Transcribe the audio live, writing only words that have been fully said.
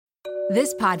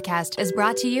This podcast is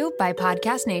brought to you by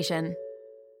Podcast Nation.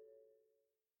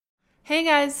 Hey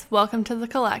guys, welcome to The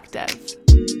Collective.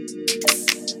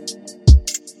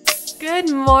 Good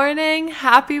morning,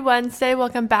 happy Wednesday,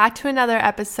 welcome back to another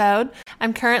episode.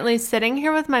 I'm currently sitting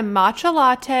here with my matcha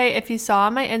latte. If you saw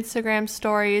my Instagram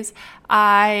stories,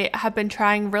 I have been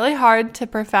trying really hard to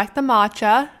perfect the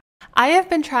matcha. I have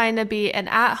been trying to be an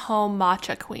at-home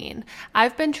matcha queen.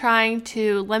 I've been trying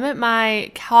to limit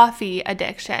my coffee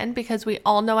addiction because we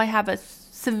all know I have a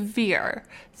severe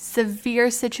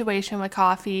situation with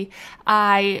coffee.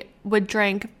 I would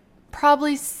drink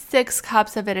probably 6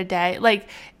 cups of it a day. Like,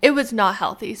 it was not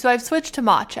healthy. So I've switched to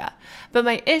matcha. But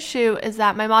my issue is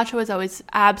that my matcha was always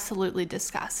absolutely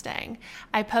disgusting.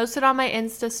 I posted on my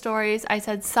Insta stories. I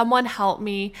said, someone help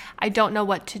me. I don't know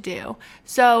what to do.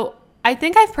 So I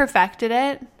think I've perfected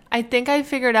it. I think I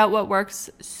figured out what works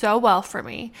so well for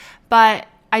me. But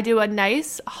I do a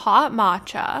nice hot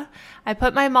matcha. I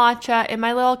put my matcha in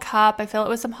my little cup. I fill it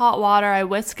with some hot water. I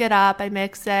whisk it up. I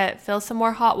mix it, fill some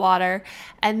more hot water.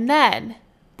 And then,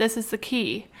 this is the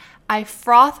key, I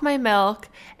froth my milk,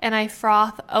 and I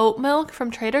froth oat milk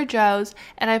from Trader Joe's,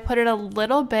 and I put in a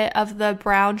little bit of the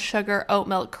brown sugar oat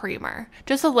milk creamer.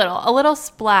 Just a little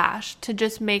splash to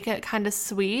just make it kind of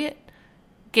sweet.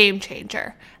 Game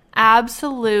changer.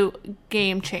 Absolute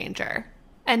game changer.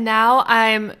 And now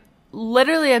I'm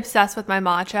literally obsessed with my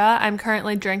matcha. I'm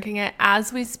currently drinking it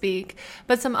as we speak.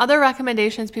 But some other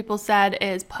recommendations people said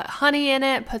is put honey in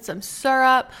it, put some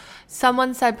syrup.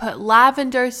 Someone said put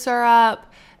lavender syrup.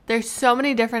 There's so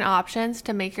many different options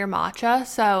to make your matcha.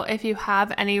 So if you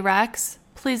have any recs,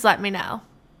 please let me know.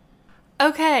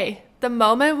 Okay, the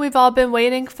moment we've all been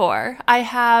waiting for. I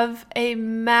have a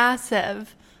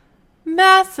massive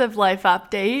life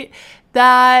update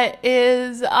that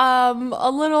is a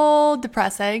little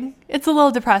depressing. It's a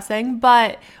little depressing,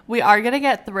 but we are going to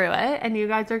get through it, and you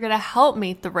guys are going to help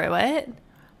me through it.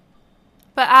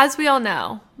 But as we all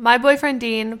know, my boyfriend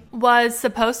Dean was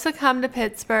supposed to come to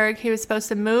Pittsburgh. He was supposed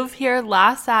to move here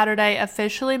last Saturday,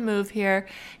 officially move here.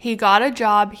 He got a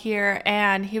job here,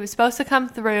 and he was supposed to come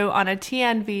through on a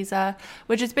TN visa,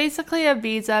 which is basically a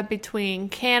visa between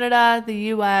Canada, the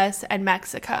US, and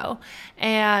Mexico.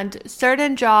 And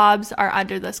certain jobs are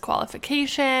under this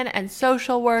qualification, and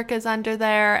social work is under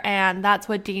there, and that's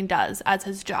what Dean does as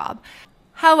his job.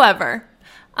 However,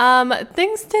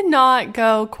 things did not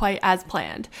go quite as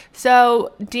planned.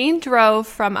 So Dean drove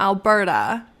from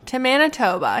Alberta to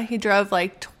Manitoba. He drove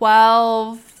like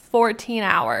 14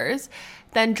 hours,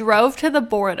 then drove to the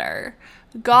border,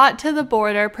 got to the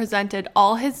border, presented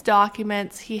all his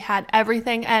documents. He had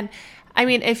everything. And I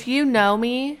mean, if you know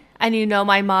me and you know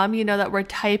my mom, you know that we're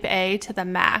type A to the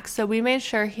max. So we made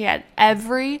sure he had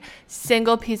every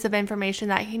single piece of information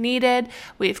that he needed.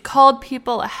 We've called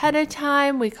people ahead of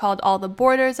time. We called all the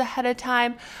borders ahead of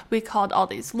time. We called all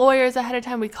these lawyers ahead of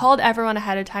time. We called everyone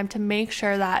ahead of time to make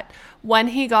sure that when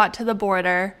he got to the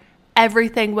border,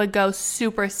 everything would go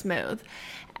super smooth.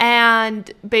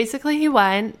 And basically he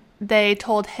went. They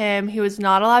told him he was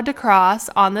not allowed to cross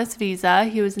on this visa.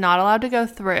 He was not allowed to go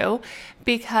through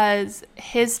because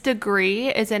his degree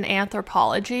is in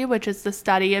anthropology, which is the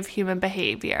study of human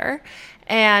behavior.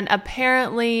 And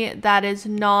apparently that is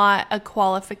not a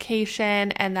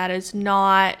qualification, and that is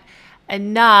not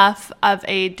enough of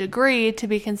a degree to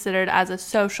be considered as a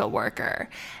social worker.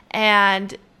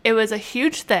 And it was a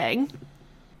huge thing.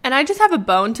 And I just have a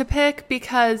bone to pick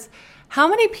because how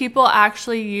many people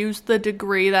actually use the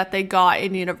degree that they got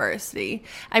in university?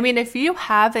 I mean, if you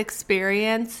have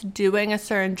experience doing a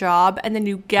certain job and then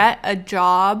you get a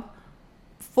job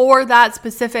for that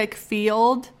specific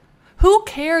field, who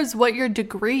cares what your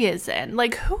degree is in?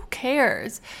 Like, who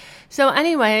cares? So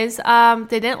anyways,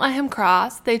 they didn't let him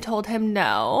cross. They told him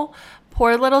no.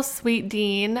 Poor little sweet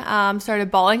Dean started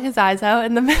bawling his eyes out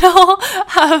in the middle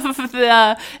of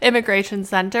the immigration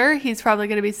center. He's probably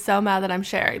going to be so mad that I'm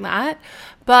sharing that.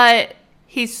 But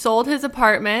he sold his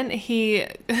apartment. He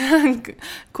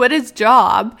quit his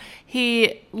job.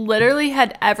 He literally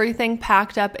had everything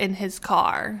packed up in his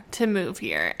car to move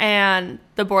here. And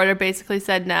the border basically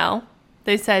said no.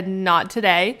 They said not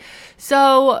today.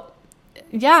 So,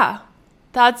 yeah,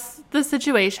 that's the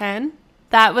situation.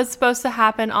 That was supposed to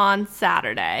happen on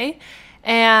Saturday,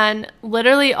 and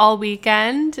literally all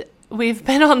weekend, we've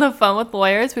been on the phone with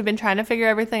lawyers. We've been trying to figure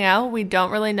everything out. We don't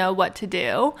really know what to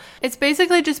do. It's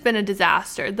basically just been a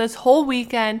disaster. This whole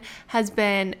weekend has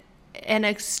been an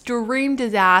extreme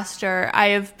disaster. I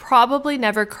have probably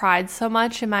never cried so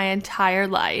much in my entire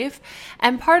life,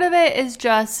 and part of it is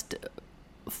just,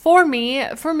 for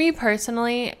me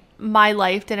personally, my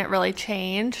life didn't really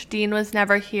change. Dean was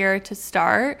never here to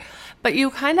start, but you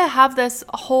kind of have this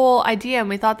whole idea, and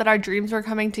we thought that our dreams were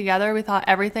coming together. We thought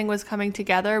everything was coming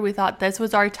together. We thought this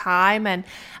was our time, and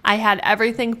I had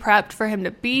everything prepped for him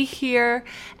to be here,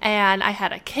 and I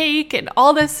had a cake and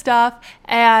all this stuff,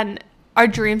 and our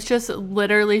dreams just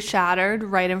literally shattered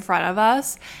right in front of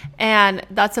us, and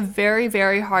that's a very,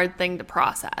 very hard thing to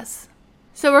process.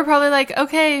 So we're probably like,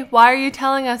 okay, why are you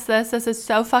telling us this? This is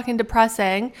so fucking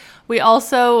depressing. We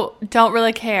also don't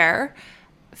really care.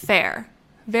 Fair.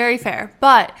 Very fair.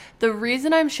 But the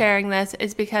reason I'm sharing this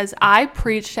is because I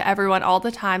preach to everyone all the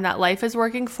time that life is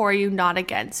working for you, not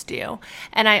against you.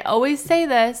 And I always say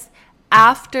this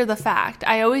after the fact.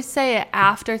 I always say it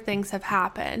after things have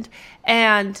happened.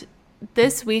 And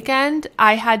this weekend,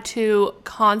 I had to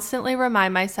constantly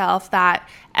remind myself that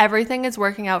everything is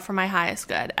working out for my highest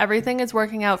good. Everything is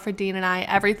working out for Dean and I.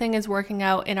 Everything is working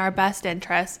out in our best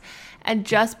interests. And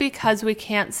just because we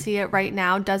can't see it right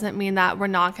now doesn't mean that we're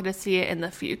not going to see it in the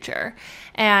future.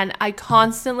 And I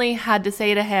constantly had to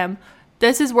say to him,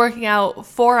 this is working out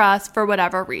for us for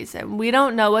whatever reason. We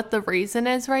don't know what the reason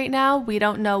is right now. We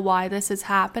don't know why this is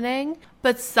happening,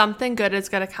 but something good is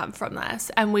going to come from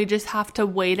this. And we just have to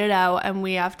wait it out, and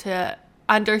we have to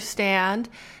understand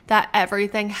that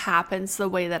everything happens the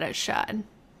way that it should.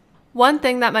 One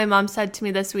thing that my mom said to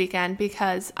me this weekend,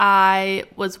 because I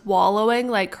was wallowing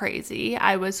like crazy,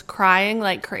 I was crying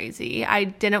like crazy. I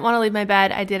didn't want to leave my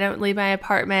bed. I didn't leave my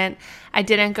apartment. I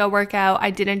didn't go work out. I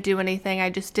didn't do anything. I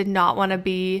just did not want to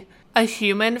be a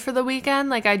human for the weekend.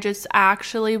 Like, I just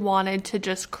actually wanted to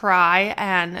just cry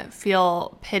and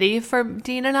feel pity for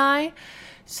Dean and I.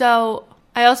 So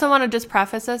I also want to just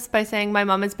preface this by saying my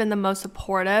mom has been the most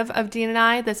supportive of Dean and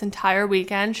I this entire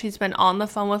weekend. She's been on the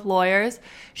phone with lawyers.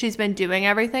 She's been doing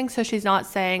everything, so she's not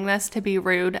saying this to be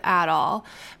rude at all.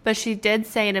 But she did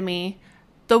say to me,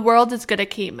 the world is going to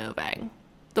keep moving.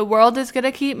 The world is going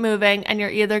to keep moving, and you're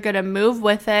either going to move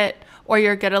with it or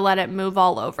you're going to let it move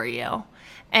all over you.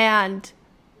 And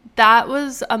that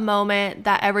was a moment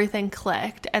that everything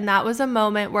clicked. And that was a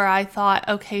moment where I thought,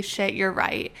 okay, shit, you're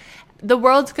right. The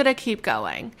world's going to keep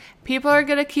going. People are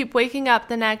going to keep waking up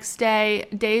the next day.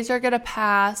 Days are going to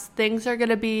pass. Things are going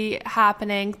to be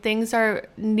happening. Things are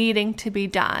needing to be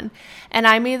done. And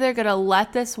I'm either going to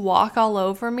let this walk all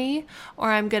over me, or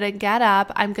I'm going to get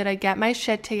up. I'm going to get my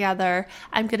shit together.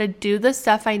 I'm going to do the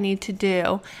stuff I need to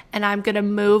do. And I'm going to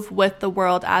move with the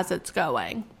world as it's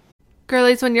going.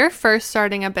 Girlies, when you're first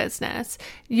starting a business,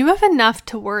 you have enough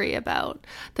to worry about.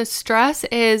 The stress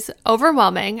is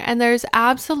overwhelming, and there's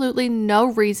absolutely no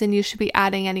reason you should be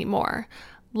adding any more.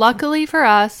 Luckily for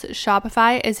us,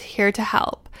 Shopify is here to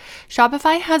help.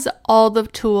 Shopify has all the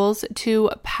tools to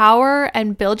power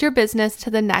and build your business to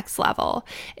the next level.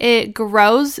 It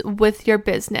grows with your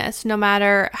business, no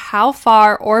matter how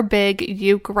far or big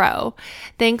you grow.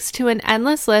 Thanks to an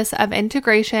endless list of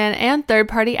integration and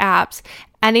third-party apps,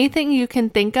 anything you can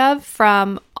think of,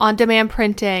 from on-demand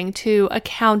printing to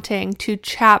accounting to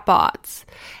chatbots,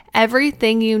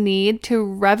 everything you need to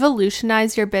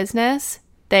revolutionize your business,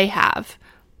 they have.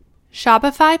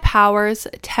 Shopify powers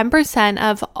 10%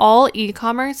 of all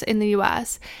e-commerce in the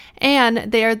US, and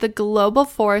they are the global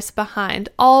force behind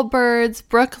Allbirds,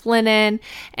 Brooklinen,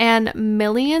 and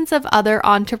millions of other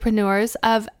entrepreneurs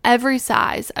of every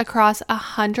size across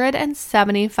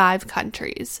 175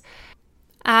 countries.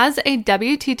 As a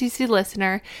WTTC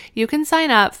listener, you can sign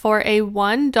up for a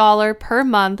 $1 per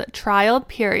month trial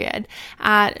period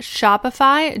at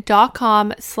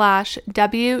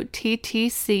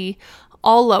shopify.com/WTTC,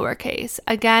 all lowercase.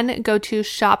 Again, go to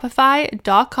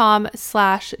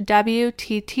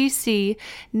shopify.com/WTTC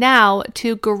now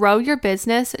to grow your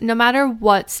business no matter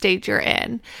what stage you're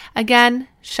in. Again,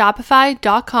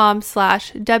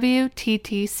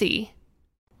 shopify.com/WTTC.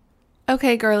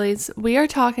 Okay, girlies, we are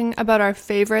talking about our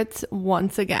favorites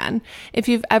once again. If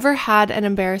you've ever had an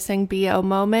embarrassing BO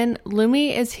moment,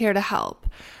 Lumi is here to help.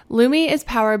 Lumi is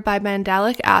powered by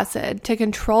mandelic acid to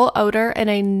control odor in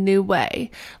a new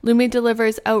way. Lumi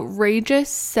delivers outrageous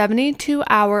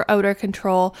 72-hour odor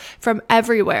control from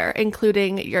everywhere,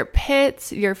 including your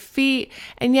pits, your feet,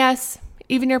 and yes,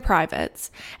 even your privates.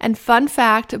 And fun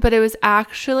fact, but it was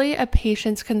actually a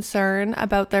patient's concern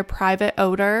about their private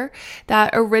odor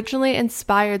that originally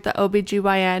inspired the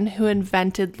OBGYN who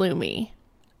invented Lumi.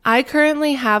 I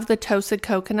currently have the toasted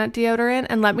coconut deodorant,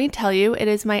 and let me tell you, it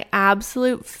is my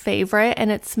absolute favorite, and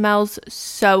it smells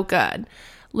so good.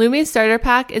 Lumi's starter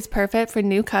pack is perfect for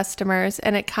new customers,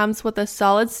 and it comes with a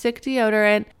solid stick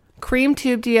deodorant, cream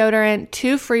tube deodorant,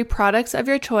 2 free products of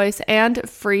your choice, and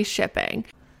free shipping.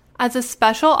 As a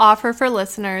special offer for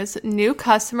listeners, new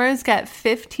customers get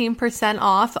 15%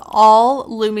 off all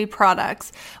Lumi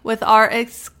products with our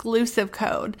exclusive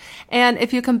code. And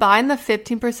if you combine the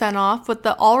 15% off with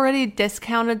the already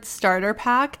discounted starter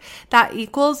pack, that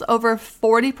equals over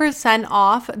 40%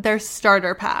 off their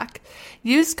starter pack.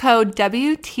 Use code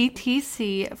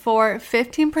WTTC for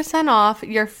 15% off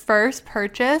your first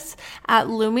purchase at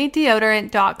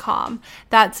lumideodorant.com.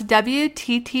 That's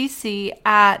WTTC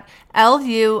at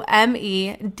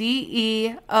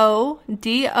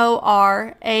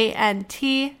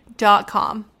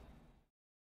LUMEDEODORANT.com.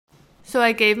 So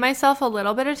I gave myself a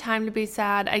little bit of time to be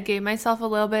sad. I gave myself a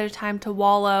little bit of time to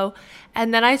wallow.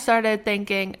 And then I started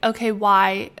thinking, okay,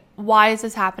 why is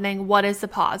this happening? What is the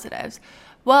positives?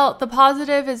 Well, the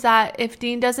positive is that if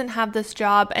Dean doesn't have this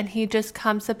job and he just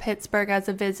comes to Pittsburgh as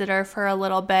a visitor for a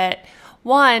little bit,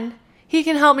 one, he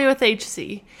can help me with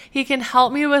HC. He can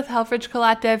help me with Helfrich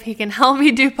Collective. He can help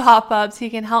me do pop-ups. He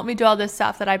can help me do all this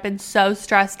stuff that I've been so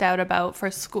stressed out about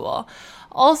for school.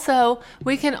 Also,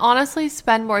 we can honestly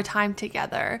spend more time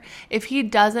together. If he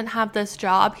doesn't have this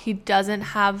job, he doesn't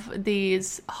have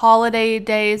these holiday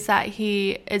days that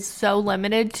he is so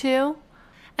limited to.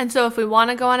 And so if we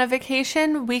want to go on a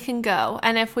vacation, we can go.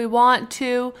 And if we want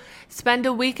to spend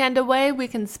a weekend away, we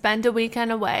can spend a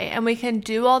weekend away. And we can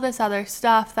do all this other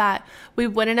stuff that we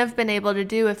wouldn't have been able to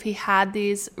do if he had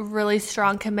these really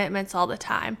strong commitments all the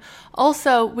time.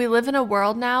 Also, we live in a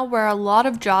world now where a lot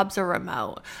of jobs are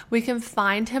remote. We can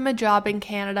find him a job in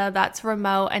Canada that's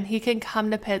remote and he can come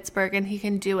to Pittsburgh and he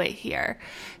can do it here.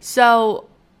 So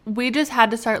we just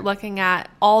had to start looking at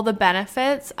all the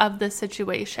benefits of this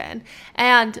situation.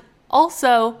 And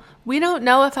also, we don't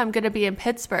know if I'm going to be in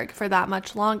Pittsburgh for that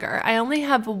much longer. I only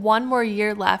have one more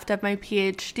year left of my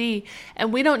PhD,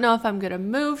 and we don't know if I'm going to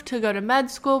move to go to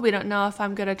med school. We don't know if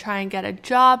I'm going to try and get a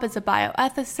job as a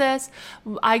bioethicist.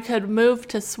 I could move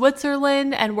to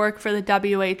Switzerland and work for the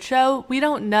WHO. We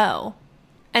don't know.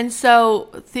 And so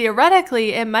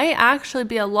theoretically, it might actually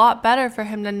be a lot better for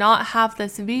him to not have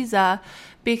this visa,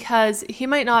 because he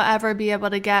might not ever be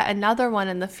able to get another one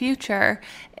in the future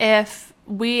if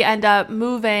we end up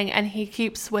moving and he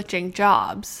keeps switching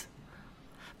jobs.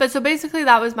 But so basically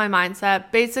that was my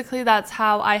mindset. Basically that's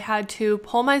how I had to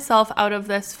pull myself out of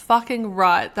this fucking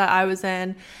rut that I was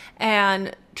in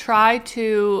and try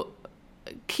to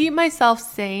keep myself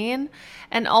sane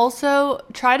and also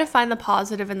try to find the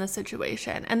positive in the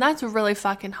situation. And that's really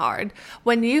fucking hard.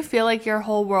 When you feel like your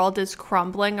whole world is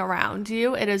crumbling around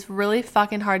you, it is really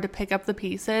fucking hard to pick up the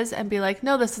pieces and be like,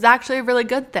 no, this is actually a really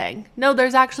good thing. No,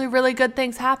 there's actually really good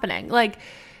things happening. Like,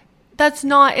 it's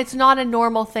not a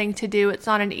normal thing to do. It's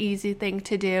not an easy thing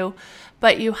to do.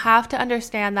 But you have to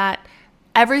understand that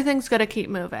everything's going to keep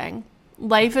moving.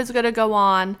 Life is going to go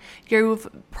on. You've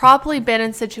probably been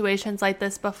in situations like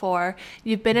this before.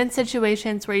 You've been in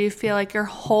situations where you feel like your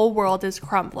whole world is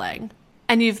crumbling.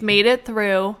 And you've made it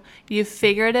through, you've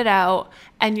figured it out,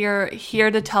 and you're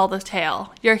here to tell the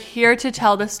tale. You're here to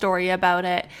tell the story about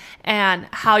it and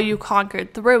how you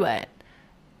conquered through it.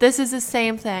 This is the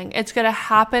same thing. It's going to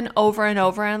happen over and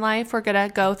over in life. We're going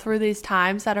to go through these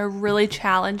times that are really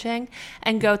challenging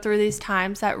and go through these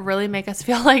times that really make us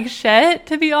feel like shit,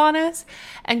 to be honest,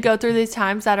 and go through these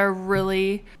times that are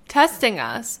really testing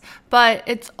us. But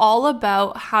it's all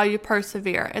about how you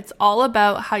persevere. It's all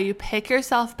about how you pick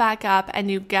yourself back up and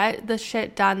you get the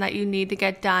shit done that you need to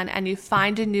get done, and you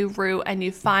find a new route and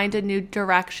you find a new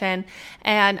direction.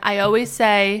 And I always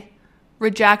say,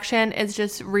 rejection is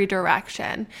just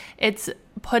redirection. It's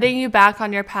putting you back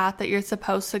on your path that you're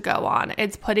supposed to go on.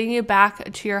 It's putting you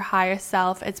back to your highest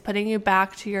self. It's putting you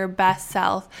back to your best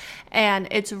self. And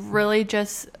it's really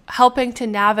just helping to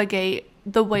navigate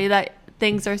the way that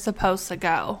things are supposed to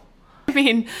go. I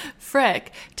mean,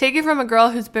 frick, take it from a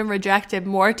girl who's been rejected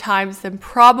more times than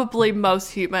probably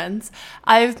most humans.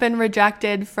 I've been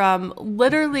rejected from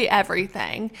literally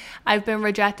everything. I've been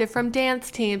rejected from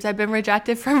dance teams. I've been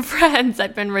rejected from friends.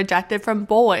 I've been rejected from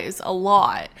boys a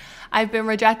lot. I've been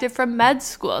rejected from med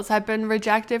schools. I've been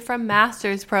rejected from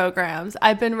master's programs.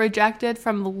 I've been rejected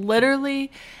from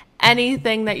literally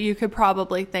anything that you could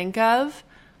probably think of.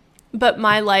 But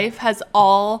my life has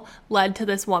all led to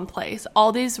this one place.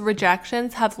 All these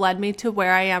rejections have led me to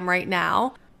where I am right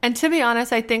now. And to be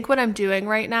honest, I think what I'm doing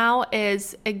right now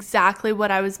is exactly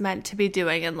what I was meant to be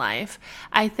doing in life.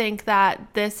 I think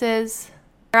that this is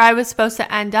where I was supposed to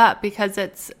end up, because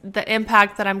it's the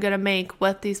impact that I'm going to make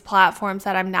with these platforms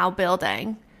that I'm now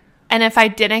building. And if I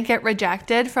didn't get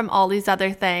rejected from all these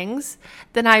other things,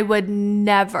 then I would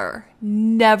never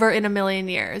in a million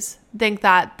years think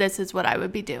that this is what I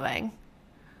would be doing.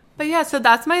 But yeah, so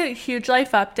that's my huge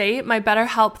life update. My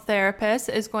BetterHelp therapist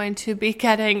is going to be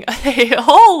getting a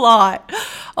whole lot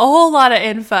of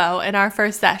info in our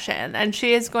first session. And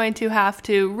she is going to have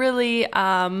to really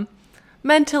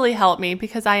mentally help me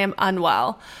because I am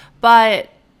unwell. But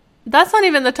that's not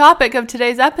even the topic of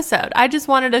today's episode. I just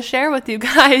wanted to share with you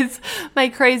guys my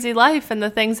crazy life and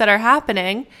the things that are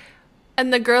happening.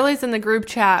 And the girlies in the group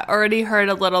chat already heard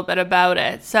a little bit about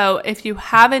it. So if you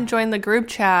haven't joined the group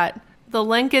chat, the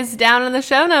link is down in the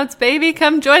show notes, baby.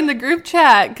 Come join the group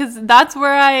chat because that's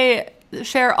where I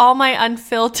share all my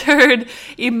unfiltered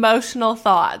emotional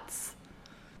thoughts.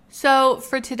 So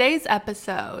for today's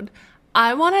episode,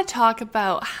 I want to talk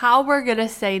about how we're going to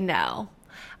say no.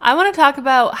 I want to talk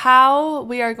about how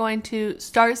we are going to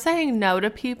start saying no to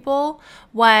people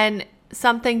when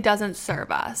something doesn't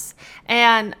serve us.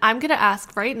 And I'm going to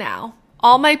ask right now,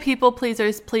 all my people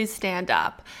pleasers, please stand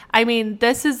up. I mean,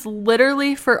 this is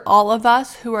literally for all of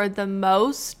us who are the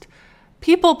most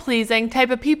people-pleasing type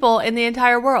of people in the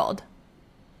entire world.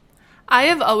 I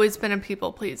have always been a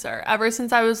people pleaser. Ever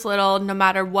since I was little, no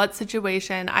matter what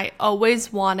situation, I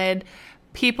always wanted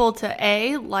people to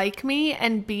A, like me,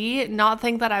 and B, not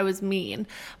think that I was mean.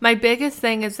 My biggest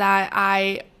thing is that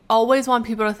I always want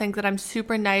people to think that I'm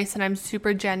super nice and I'm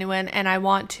super genuine and I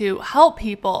want to help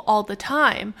people all the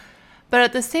time. But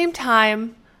at the same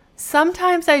time,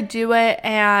 sometimes I do it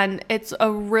and it's a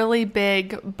really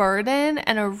big burden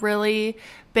and a really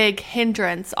big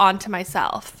hindrance onto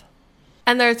myself.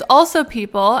 And there's also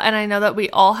people, and I know that we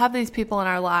all have these people in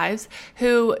our lives,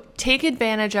 who take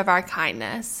advantage of our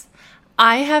kindness.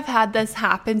 I have had this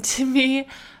happen to me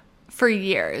for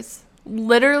years,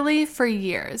 literally for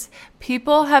years.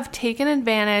 People have taken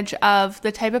advantage of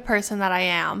the type of person that I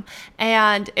am,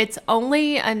 and it's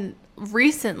only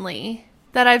recently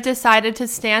that I've decided to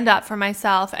stand up for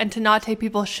myself and to not take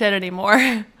people's shit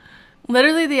anymore.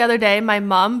 Literally the other day, my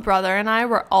mom, brother, and I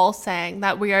were all saying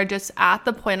that we are just at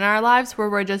the point in our lives where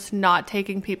we're just not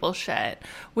taking people's shit.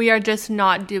 We are just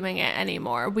not doing it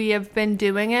anymore. We have been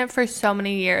doing it for so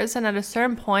many years, and at a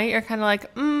certain point, you're kind of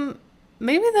like,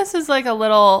 maybe this is like a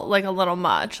little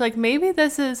much. Like maybe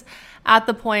this is at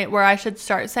the point where I should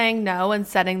start saying no and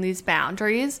setting these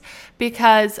boundaries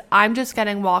because I'm just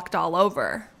getting walked all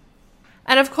over.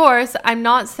 And of course, I'm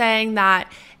not saying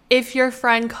that if your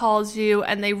friend calls you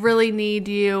and they really need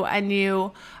you and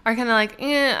you are kind of like,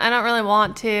 I don't really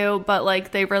want to, but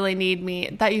like they really need me,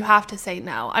 that you have to say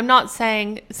no. I'm not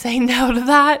saying say no to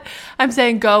that. I'm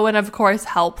saying go and of course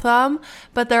help them.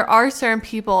 But there are certain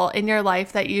people in your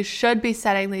life that you should be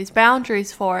setting these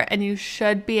boundaries for and you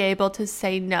should be able to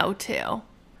say no to.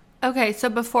 Okay, so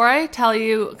before I tell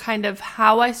you kind of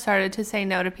how I started to say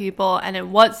no to people and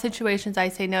in what situations I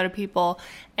say no to people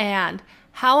and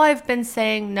how I've been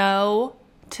saying no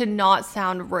to not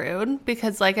sound rude,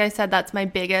 because like I said, that's my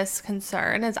biggest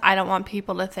concern is I don't want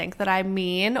people to think that I'm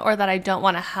mean or that I don't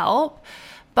want to help.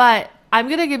 But I'm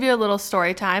going to give you a little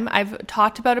story time. I've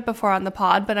talked about it before on the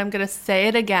pod, but I'm going to say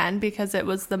it again because it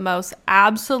was the most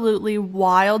absolutely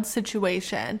wild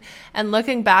situation. And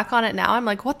looking back on it now, I'm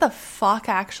like, what the fuck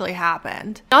actually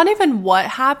happened? Not even what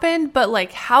happened, but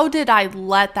like, how did I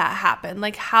let that happen?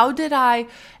 Like, how did I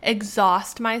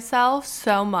exhaust myself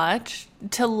so much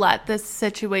to let this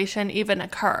situation even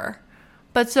occur?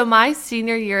 But so my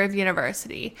senior year of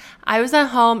university, I was at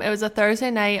home. It was a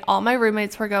Thursday night. All my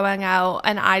roommates were going out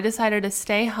and I decided to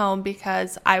stay home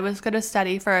because I was going to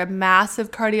study for a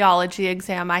massive cardiology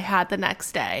exam I had the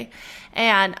next day.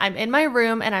 And I'm in my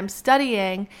room and I'm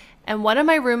studying. And one of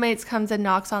my roommates comes and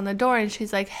knocks on the door and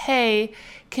she's like, hey,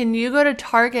 can you go to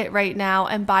Target right now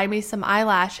and buy me some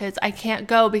eyelashes? I can't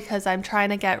go because I'm trying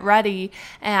to get ready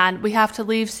and we have to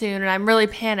leave soon and I'm really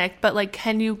panicked, but like,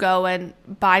 can you go and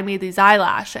buy me these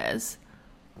eyelashes?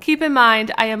 Keep in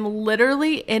mind, I am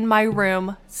literally in my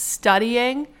room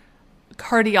studying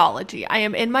cardiology. I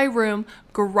am in my room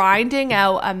grinding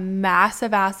out a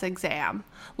massive ass exam.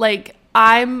 Like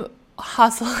I'm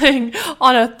hustling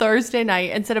on a Thursday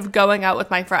night instead of going out with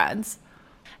my friends.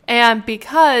 And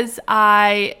because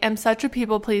I am such a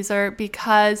people pleaser,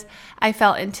 because I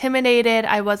felt intimidated,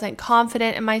 I wasn't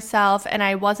confident in myself, and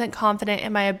I wasn't confident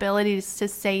in my abilities to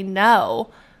say no,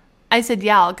 I said,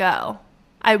 yeah, I'll go.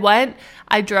 I went,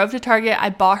 I drove to Target, I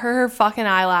bought her fucking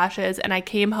eyelashes, and I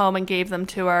came home and gave them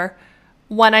to her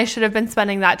when I should have been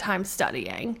spending that time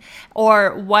studying,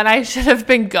 or when I should have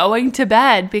been going to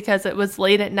bed because it was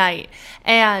late at night.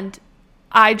 And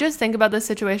I just think about this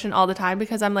situation all the time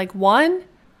because I'm like, one,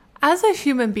 As a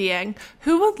human being,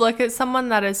 who would look at someone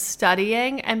that is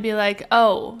studying and be like,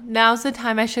 oh, now's the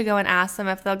time I should go and ask them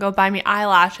if they'll go buy me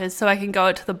eyelashes so I can go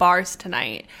out to the bars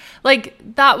tonight? Like,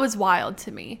 that was wild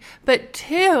to me. But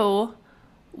two,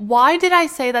 why did I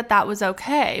say that that was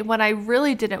okay when I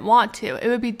really didn't want to? It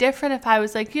would be different if I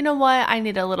was like, you know what, I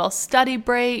need a little study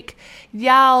break.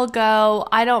 Yeah, I'll go.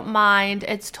 I don't mind.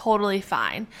 It's totally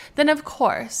fine. Then of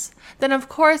course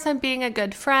I'm being a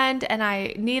good friend and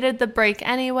I needed the break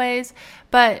anyways,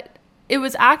 but it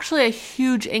was actually a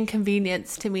huge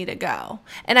inconvenience to me to go.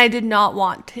 And I did not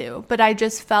want to, but I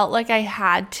just felt like I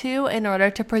had to in order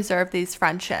to preserve these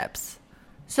friendships.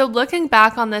 So looking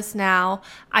back on this now,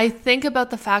 I think about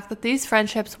the fact that these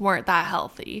friendships weren't that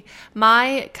healthy.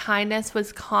 My kindness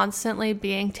was constantly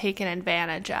being taken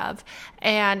advantage of,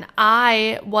 and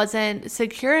I wasn't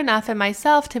secure enough in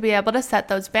myself to be able to set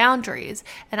those boundaries,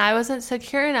 and I wasn't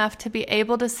secure enough to be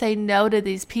able to say no to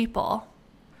these people.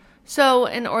 So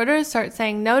in order to start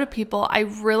saying no to people, I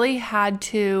really had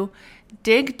to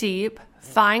dig deep,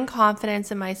 find confidence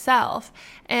in myself.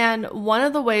 And one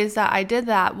of the ways that I did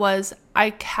that was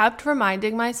I kept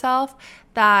reminding myself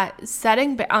that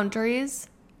setting boundaries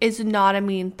is not a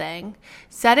mean thing.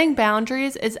 Setting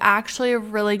boundaries is actually a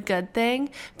really good thing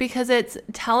because it's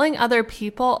telling other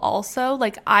people also,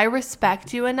 like, I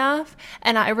respect you enough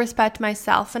and I respect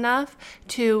myself enough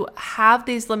to have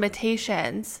these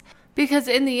limitations. Because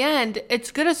in the end,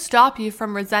 it's going to stop you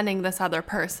from resenting this other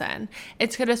person.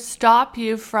 It's going to stop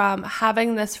you from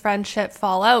having this friendship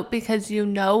fall out because you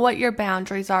know what your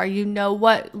boundaries are. You know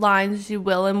what lines you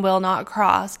will and will not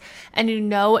cross. And you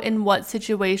know in what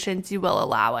situations you will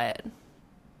allow it.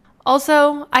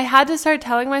 Also, I had to start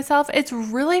telling myself it's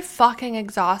really fucking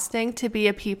exhausting to be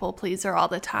a people pleaser all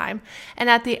the time. And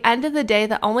at the end of the day,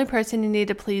 the only person you need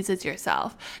to please is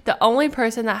yourself. The only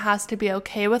person that has to be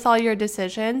okay with all your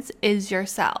decisions is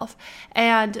yourself.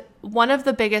 And one of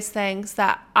the biggest things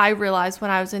that I realized when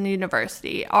I was in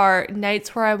university are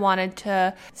nights where I wanted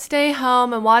to stay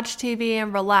home and watch TV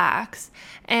and relax.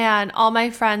 And all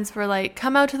my friends were like,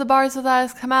 come out to the bars with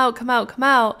us, come out, come out, come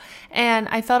out. And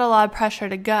I felt a lot of pressure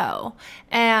to go.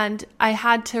 And I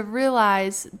had to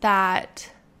realize that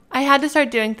I had to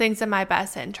start doing things in my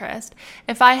best interest.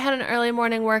 If I had an early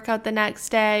morning workout the next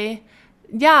day,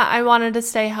 yeah, I wanted to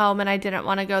stay home and I didn't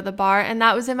want to go to the bar, and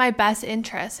that was in my best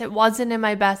interest. It wasn't in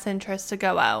my best interest to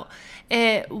go out.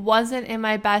 It wasn't in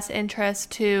my best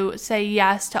interest to say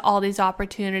yes to all these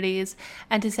opportunities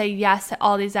and to say yes to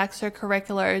all these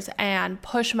extracurriculars and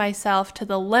push myself to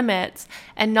the limits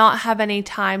and not have any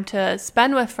time to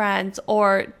spend with friends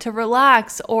or to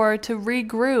relax or to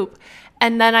regroup.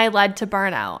 And then I led to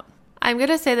burnout. I'm going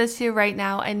to say this to you right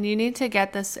now, and you need to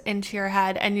get this into your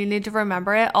head and you need to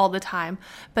remember it all the time.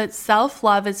 But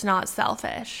self-love is not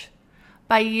selfish.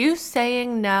 By you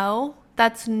saying no,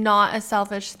 that's not a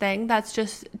selfish thing. That's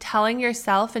just telling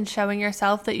yourself and showing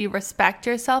yourself that you respect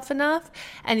yourself enough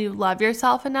and you love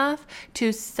yourself enough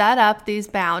to set up these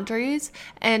boundaries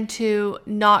and to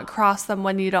not cross them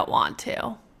when you don't want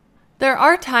to. There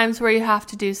are times where you have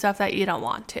to do stuff that you don't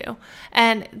want to,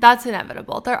 and that's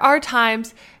inevitable. There are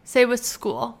times, say with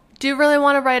school, do you really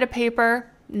want to write a paper?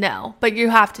 No, but you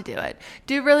have to do it.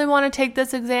 Do you really want to take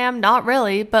this exam? Not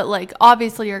really, but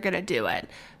obviously you're going to do it.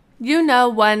 You know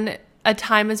when a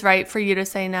time is right for you to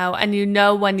say no, and you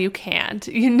know when you can't.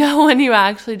 You know when you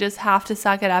actually just have to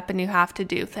suck it up and you have to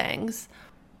do things.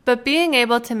 But being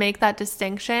able to make that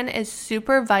distinction is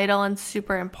super vital and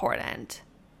super important.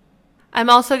 I'm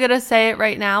also going to say it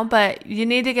right now, but you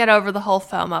need to get over the whole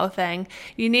FOMO thing.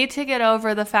 You need to get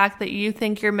over the fact that you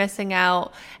think you're missing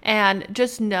out, and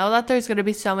just know that there's going to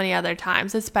be so many other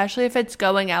times, especially if it's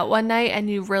going out one night and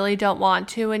you really don't want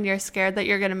to and you're scared that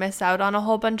you're going to miss out on a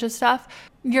whole bunch of stuff.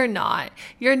 You're not.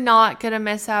 You're not going to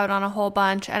miss out on a whole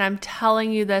bunch, and I'm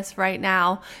telling you this right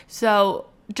now. So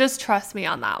just trust me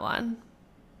on that one.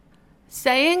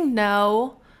 Saying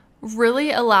no really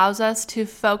allows us to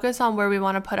focus on where we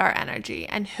want to put our energy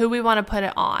and who we want to put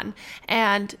it on.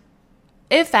 And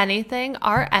if anything,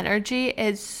 our energy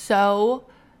is so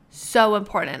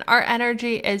important. Our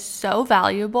energy is so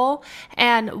valuable.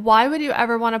 And why would you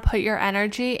ever want to put your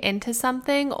energy into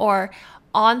something or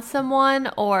on someone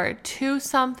or to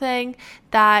something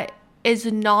that is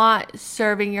not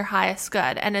serving your highest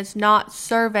good and is not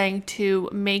serving to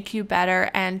make you better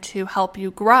and to help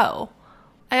you grow?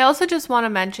 I also just want to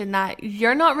mention that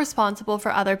you're not responsible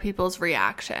for other people's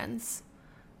reactions.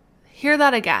 Hear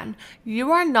that again.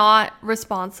 You are not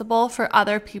responsible for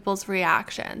other people's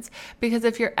reactions, because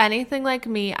if you're anything like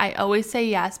me, I always say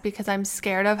yes because I'm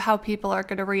scared of how people are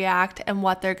going to react and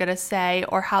what they're going to say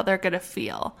or how they're going to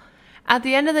feel. At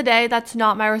the end of the day, that's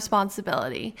not my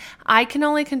responsibility. I can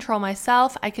only control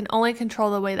myself. I can only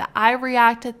control the way that I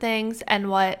react to things and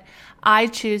what I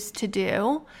choose to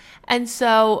do. And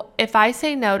so if I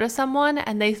say no to someone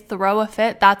and they throw a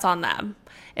fit, that's on them.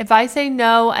 If I say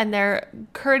no and they're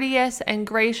courteous and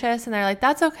gracious and they're like,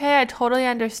 that's okay, I totally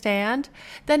understand,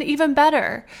 then even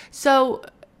better. So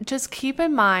just keep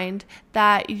in mind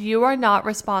that you are not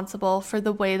responsible for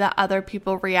the way that other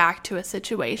people react to a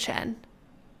situation.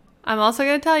 I'm also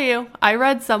going to tell you, I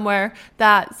read somewhere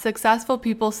that successful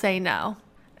people say no.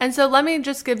 And so let me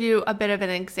just give you a bit of an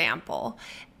example.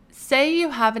 Say you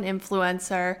have an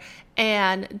influencer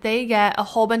and they get a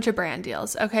whole bunch of brand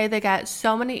deals, okay? They get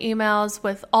so many emails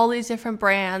with all these different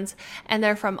brands and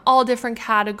they're from all different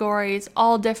categories,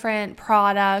 all different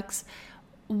products.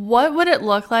 What would it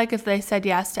look like if they said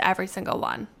yes to every single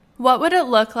one? What would it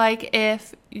look like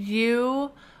if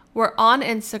you were on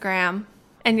Instagram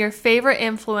and your favorite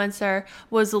influencer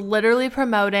was literally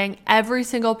promoting every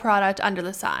single product under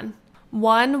the sun?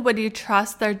 One, would you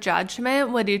trust their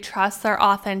judgment? Would you trust their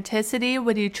authenticity?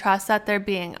 Would you trust that they're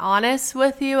being honest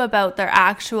with you about their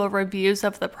actual reviews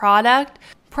of the product?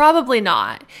 Probably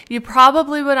not. You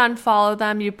probably would unfollow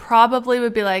them. You probably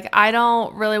would be like, I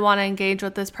don't really want to engage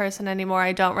with this person anymore.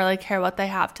 I don't really care what they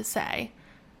have to say.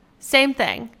 Same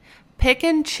thing. Pick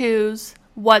and choose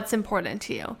what's important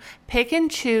to you. Pick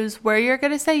and choose where you're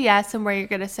going to say yes and where you're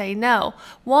going to say no.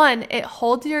 One, it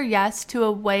holds your yes to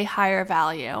a way higher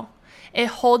value. It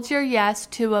holds your yes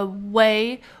to a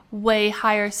way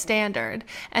higher standard.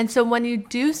 And so when you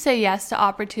do say yes to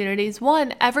opportunities,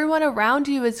 one, everyone around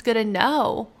you is going to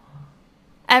know.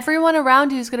 Everyone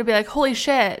around you is going to be like, holy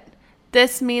shit,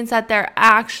 this means that they're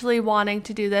actually wanting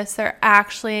to do this. They're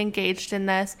actually engaged in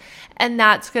this. And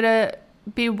that's going to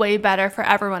be way better for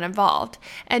everyone involved.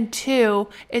 And two,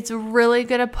 it's really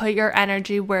going to put your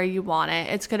energy where you want it.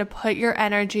 It's going to put your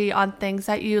energy on things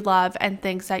that you love and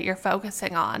things that you're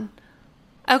focusing on.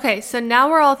 Okay, so now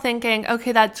we're all thinking,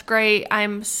 okay, that's great.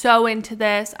 I'm so into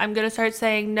this. I'm going to start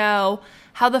saying no.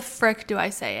 How the frick do I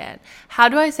say it? How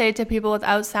do I say it to people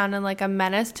without sounding like a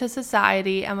menace to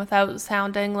society and without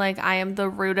sounding like I am the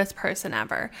rudest person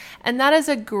ever? And that is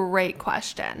a great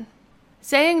question.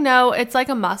 Saying no, it's like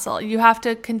a muscle. You have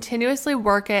to continuously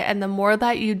work it, and the more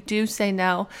that you do say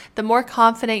no, the more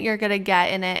confident you're going to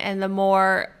get in it and the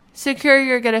more secure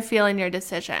you're going to feel in your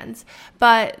decisions.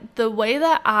 But the way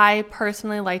that I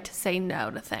personally like to say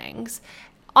no to things,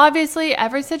 obviously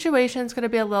every situation is going to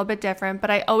be a little bit different,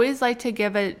 but I always like to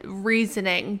give a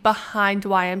reasoning behind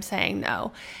why I'm saying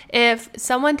no. If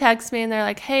someone texts me and they're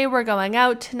like, hey, we're going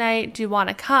out tonight, do you want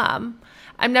to come?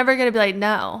 I'm never going to be like,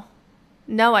 no,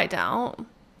 I don't.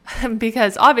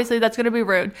 Because obviously that's going to be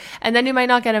rude. And then you might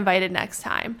not get invited next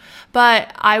time.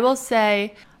 But I will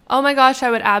say, oh my gosh, I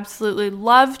would absolutely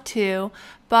love to,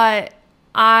 but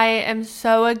I am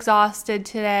so exhausted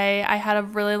today. I had a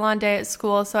really long day at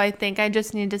school, so I think I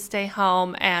just need to stay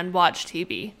home and watch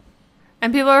TV.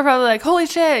 And people are probably like, holy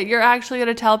shit, you're actually going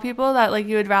to tell people that like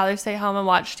you would rather stay home and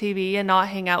watch TV and not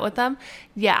hang out with them?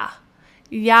 Yeah,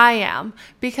 I am.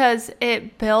 Because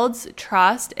it builds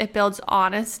trust, it builds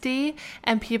honesty,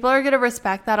 and people are going to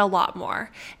respect that a lot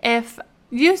more. If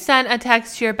you sent a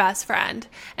text to your best friend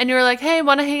and you were like, hey,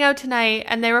 want to hang out tonight?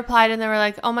 And they replied and they were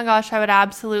like, oh my gosh, I would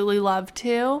absolutely love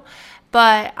to,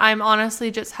 but I'm honestly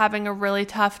just having a really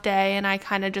tough day and I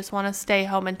kind of just want to stay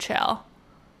home and chill.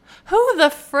 Who the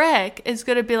frick is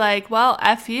going to be like, well,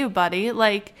 F you, buddy?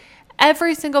 Like,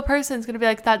 every single person is going to be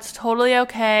like, that's totally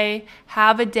okay.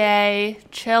 Have a day,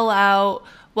 chill out.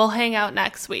 We'll hang out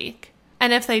next week.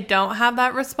 And if they don't have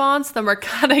that response, then we're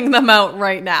cutting them out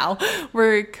right now.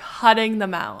 We're cutting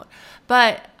them out.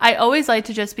 But I always like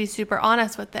to just be super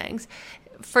honest with things.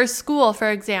 For school, for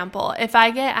example, if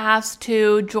I get asked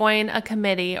to join a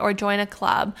committee or join a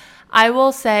club, I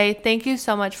will say, thank you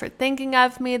so much for thinking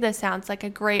of me. This sounds like a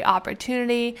great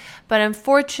opportunity. But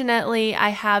unfortunately, I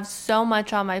have so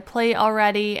much on my plate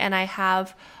already, and I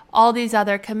have all these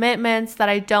other commitments that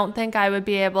I don't think I would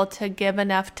be able to give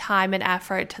enough time and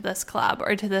effort to this club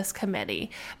or to this committee.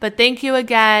 But thank you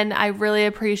again. I really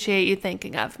appreciate you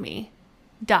thinking of me.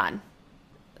 Done.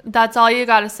 That's all you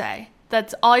got to say.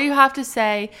 That's all you have to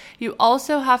say. You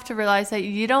also have to realize that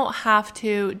you don't have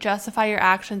to justify your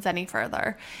actions any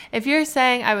further. If you're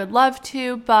saying, I would love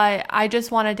to, but I just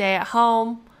want a day at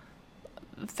home,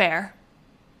 fair.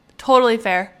 Totally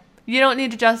fair. You don't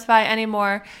need to justify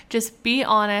anymore. Just be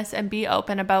honest and be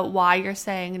open about why you're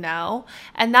saying no.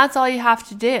 And that's all you have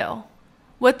to do.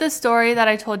 with the story that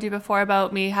I told you before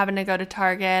about me having to go to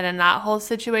Target and that whole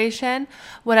situation,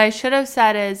 what I should have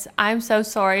said is, I'm so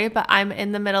sorry, but I'm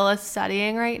in the middle of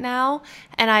studying right now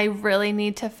and I really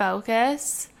need to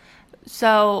focus.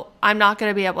 So I'm not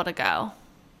going to be able to go.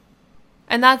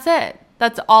 And that's it.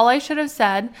 That's all I should have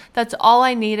said. That's all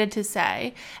I needed to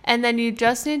say. And then you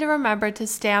just need to remember to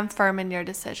stand firm in your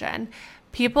decision.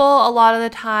 People a lot of the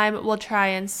time will try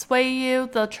and sway you.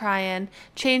 They'll try and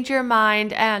change your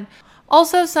mind. And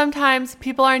also sometimes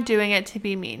people aren't doing it to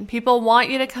be mean. People want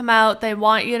you to come out. They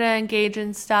want you to engage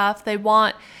in stuff. They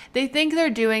think they're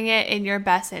doing it in your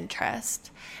best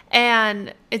interest.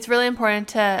 And it's really important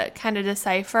to kind of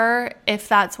decipher if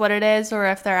that's what it is or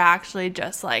if they're actually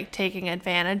just like taking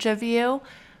advantage of you.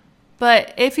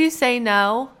 But if you say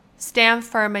no, stand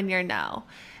firm in your no.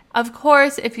 Of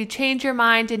course, if you change your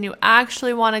mind and you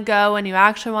actually want to go and you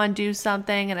actually want to do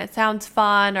something and it sounds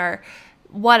fun or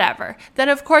whatever, then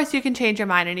of course you can change your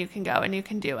mind and you can go and you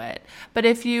can do it. But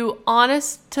if you,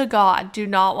 honest to God, do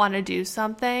not want to do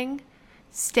something,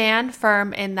 stand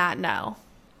firm in that no.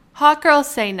 Hot girls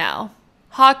say no.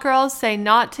 Hot girls say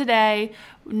not today,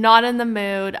 not in the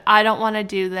mood, I don't want to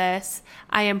do this.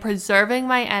 I am preserving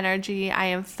my energy. I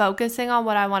am focusing on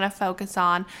what I want to focus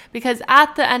on because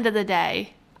at the end of the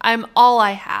day, I'm all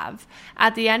I have.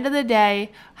 At the end of the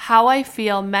day, how I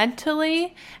feel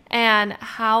mentally and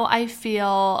how I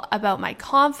feel about my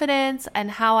confidence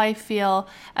and how I feel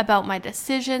about my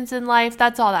decisions in life,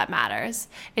 that's all that matters.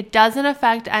 It doesn't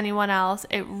affect anyone else.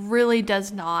 It really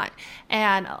does not.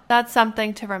 And that's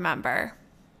something to remember.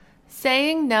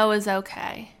 Saying no is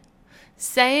okay.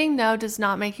 Saying no does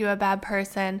not make you a bad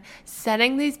person.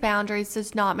 Setting these boundaries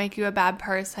does not make you a bad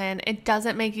person. It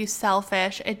doesn't make you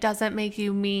selfish. It doesn't make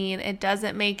you mean. It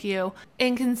doesn't make you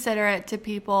inconsiderate to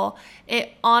people.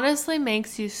 It honestly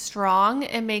makes you strong.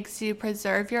 It makes you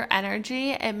preserve your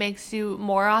energy. It makes you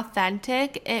more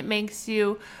authentic. It makes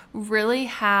you really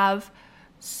have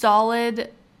solid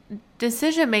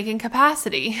decision-making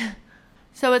capacity.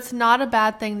 So it's not a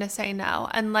bad thing to say no.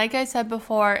 And like I said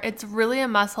before, it's really a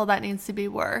muscle that needs to be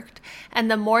worked.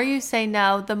 And the more you say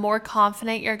no, the more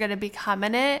confident you're going to become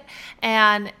in it.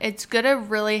 And it's going to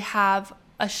really have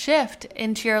a shift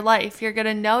into your life. You're going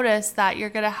to notice that you're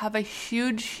going to have a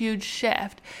huge, huge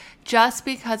shift just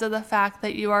because of the fact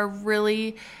that you are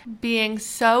really being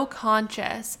so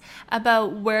conscious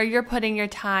about where you're putting your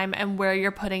time and where you're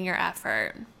putting your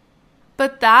effort.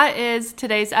 But that is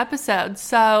today's episode.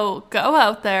 So go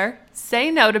out there, say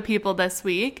no to people this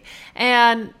week,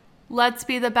 and let's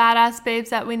be the badass babes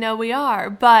that we know we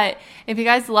are. But if you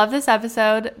guys love this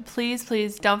episode, please,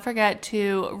 please don't forget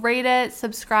to rate it,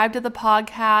 subscribe to the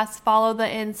podcast, follow the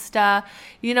Insta,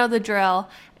 you know the drill.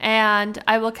 And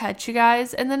I will catch you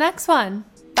guys in the next one.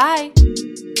 Bye.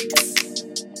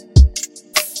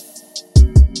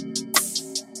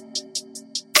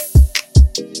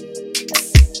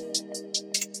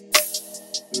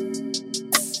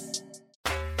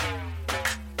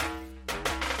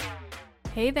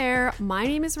 Hey there, my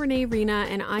name is Renee Rena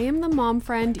and I am the mom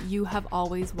friend you have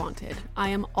always wanted. I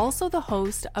am also the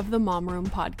host of the Mom Room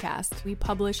podcast. We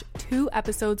publish 2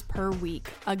 episodes per week,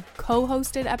 a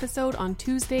co-hosted episode on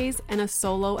Tuesdays and a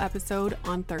solo episode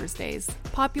on Thursdays.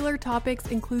 Popular topics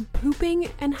include pooping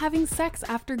and having sex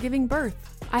after giving birth.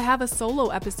 I have a solo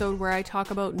episode where I talk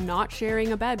about not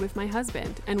sharing a bed with my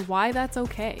husband and why that's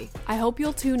okay. I hope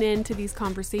you'll tune in to these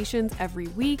conversations every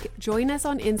week. Join us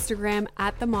on Instagram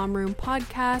at the Mom Room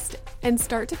Podcast and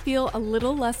start to feel a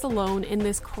little less alone in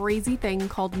this crazy thing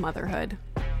called motherhood.